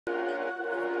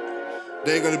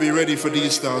They ain't gonna be ready for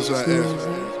these styles right here.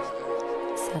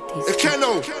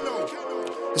 Ekeno,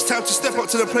 it's time to step up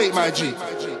to the plate, my G.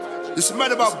 This is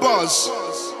mad about bars.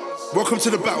 Welcome to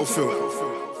the battlefield.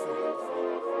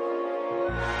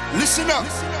 Listen up.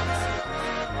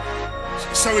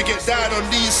 So we get down on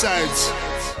these sides.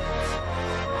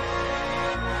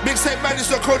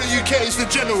 Mixtape.co.uk is the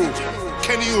general.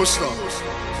 Kenny All-Star.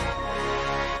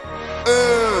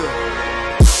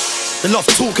 They love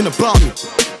talking about me.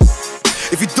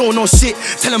 If you don't know shit,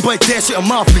 tell them boy dare shit on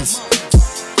my please.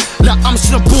 Like I'm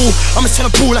just tryna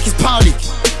ball like it's power league.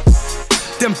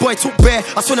 Them boy talk bare,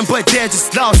 I saw them boy there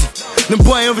just lousy. Them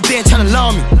boy over there tryna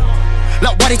lie me.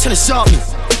 Like why they tryna shout me?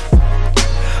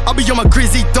 I be on my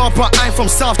grizzly dog, but I ain't from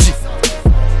South G.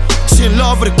 She in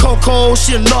love with the cocoa,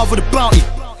 she in love with the bounty.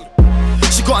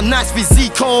 She got a nice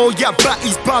physique, yeah,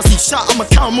 Batty's bouncy. Shout out my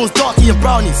caramels, darky and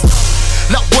brownies.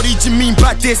 Like what did you mean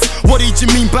by this? What did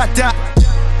you mean by that?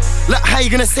 Like how you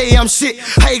gonna say I'm shit?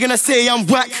 How you gonna say I'm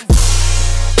whack?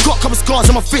 Got a couple scars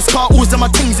on my fist, cartwheels and my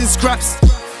things in scraps.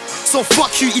 So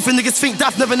fuck you if you niggas think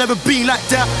that I've never been like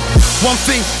that. One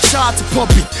thing, shout out to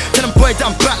Poppy. Tell them boy that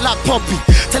I'm back like Poppy.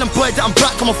 Tell them boy that I'm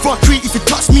back on my front creek. If you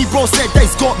touch me, bro, said that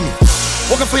he's got me.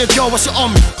 Walking for your girl, what's your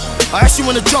on me? I actually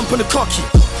wanna jump on the cocky.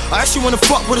 I actually wanna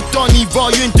fuck with a Donny,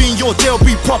 raw. You ain't doing your deal,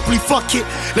 be properly, fuck it.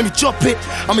 Let me drop it.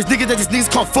 I'm his nigga that these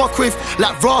niggas can't fuck with.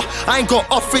 Like raw, I ain't got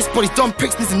office, but these dumb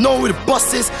pricks need to know where the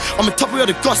boss is. I'm on top of all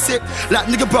the gossip. Like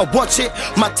nigga, bro, watch it.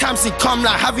 My time's ain't come,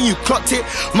 like haven't you clocked it?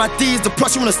 My D is the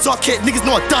plus, you wanna suck it. Niggas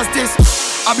know I does this.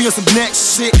 I be on some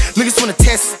next shit. Niggas wanna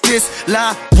test this.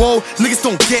 Like, whoa, niggas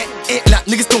don't get it. Like,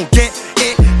 niggas don't get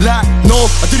it. Like, no,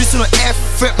 I do this on an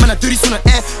effort. Man, I do this on an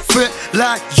effort.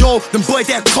 Like, yo, them boy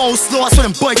that cold slow. I saw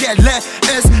them boy that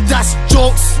letters. That's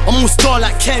jokes. I'm on star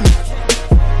like Kenny.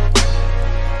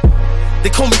 They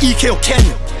call me EK or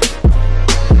Kenny.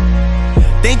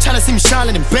 They ain't tryna see me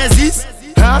shining in Benzies,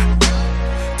 huh?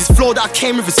 This flow that I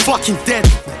came with is fucking dead.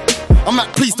 I'm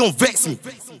like, please don't vex me.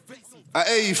 I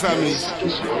hear you, family.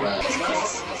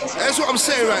 That's what I'm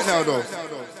saying right now, though.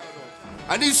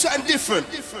 I need something different.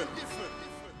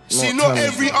 See, not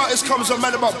every artist comes on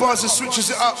Mad About Bars and switches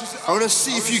it up. I wanna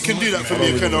see if you can do that for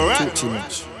me, Ekeno, alright?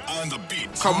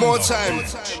 Come more time.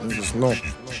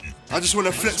 I just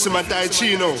wanna flex in my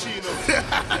Daicino.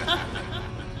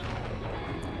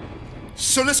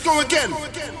 So let's go again.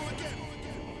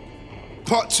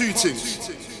 Part 2 things.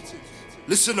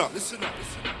 Listen up.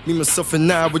 Me, myself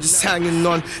and I, we're just hanging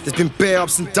on. There's been bare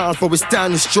ups and downs, but we're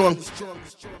standing strong.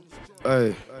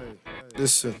 Hey,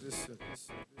 listen.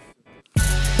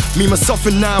 Me, myself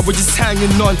and I, we're just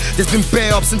hanging on. There's been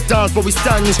bare ups and downs, but we're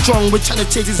standing strong. We're trying to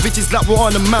chase these bitches like we're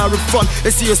on a marathon. They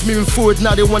see us moving forward,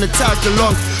 now they wanna tag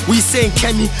along. We saying,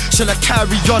 Kenny, shall I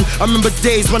carry on? I remember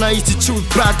days when I used to chill with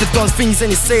Brad the Dons. Things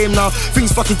ain't the same now,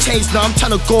 things fucking changed now. I'm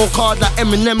trying to go hard like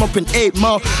Eminem up in 8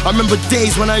 Mile. I remember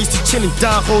days when I used to chill in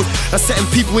down holes. And certain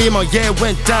people in my year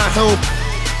went downhill.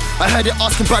 I heard it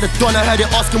asking about the Don, I heard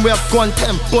it asking where I've gone. Tell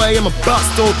them, boy, I'm a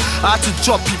bastard. I had to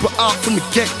drop people out from the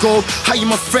get-go. How you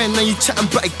my friend, now you chatting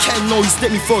about Ekeno. You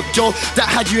slipped me for a girl that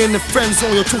had you in the friend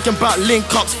zone. You're talking about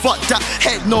link-ups, fuck that,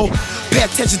 heck no. Pay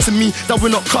attention to me, that will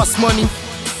not cost money.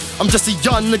 I'm just a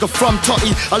young nigga from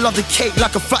Totty. I love the cake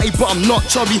like a fatty, but I'm not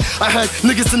chubby. I heard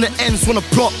niggas in the ends wanna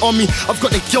plot on me. I've got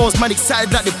the girls, man,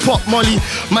 excited like they pop Molly.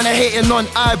 Man, I hating on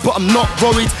I, but I'm not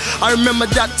worried. I remember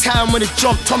that time when they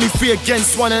jumped Tommy 3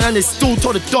 against 1 and they still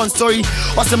told the Don story.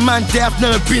 Us a man there, I've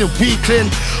never been a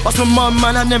weakling. Us my mum,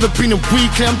 man, I've never been a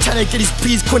weakling. I'm trying to get these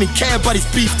peas, couldn't care about his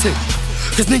beef thing.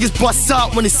 Cause niggas bust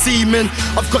out when they see me.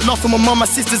 I've got love for my mum, my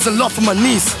sisters, and love for my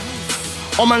niece.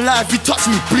 All my life, you touch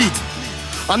me, bleed.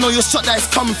 I know your shot that is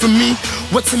coming from me.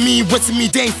 What to me,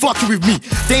 they ain't fucking with me.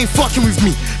 They ain't fucking with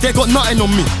me, they got nothing on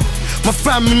me. My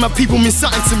family, my people mean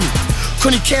something to me.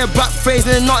 Couldn't care about phrase,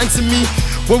 and nothing to me.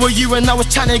 Where were you when I was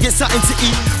trying to get something to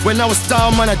eat? When I was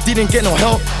down, man, I didn't get no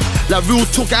help. Like real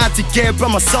talk, I had to get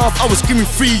by myself. I was screaming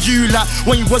free you like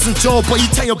when you wasn't Joe, but you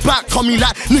turn your back on me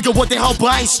like nigga what the hell, but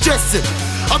I ain't stressing.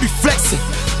 I be flexing,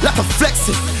 like I'm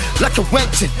flexing, like a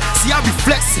wenching. See, I be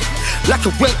flexing, like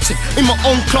a wenching. In my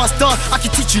own class, dog, I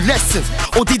can teach you lessons.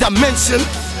 Or did I mention?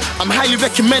 I'm highly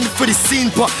recommended for this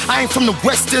scene, but I ain't from the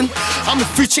Western. I'm the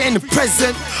future and the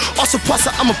present. Also, plus,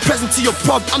 I'm a present to your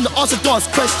problem. I'm the answer to those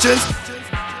questions.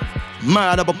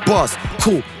 Mad about bars,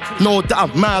 cool. Know that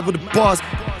I'm mad with the bars.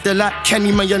 They're like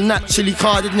Kenny, man, you're naturally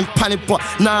hard, didn't panic, but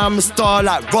now I'm a star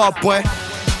like Rob, boy.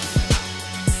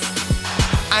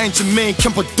 I ain't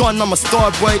Jamaican, but Don, I'm a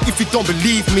star, boy. If you don't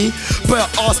believe me, better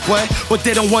ask, boy. But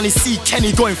they don't wanna see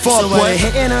Kenny going far, so boy. So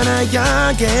hitting on a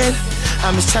youngin',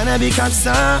 I'm just tryna become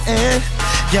something.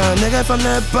 Young nigga from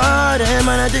the bottom,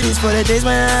 man, I do this for the days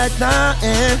when I had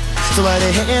nothing. So why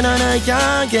they hating on a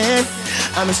youngin'?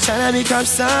 I'm just tryna become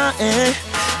something.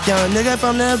 Young nigga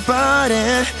from the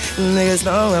bottom, niggas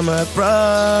know I'm a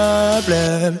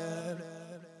problem.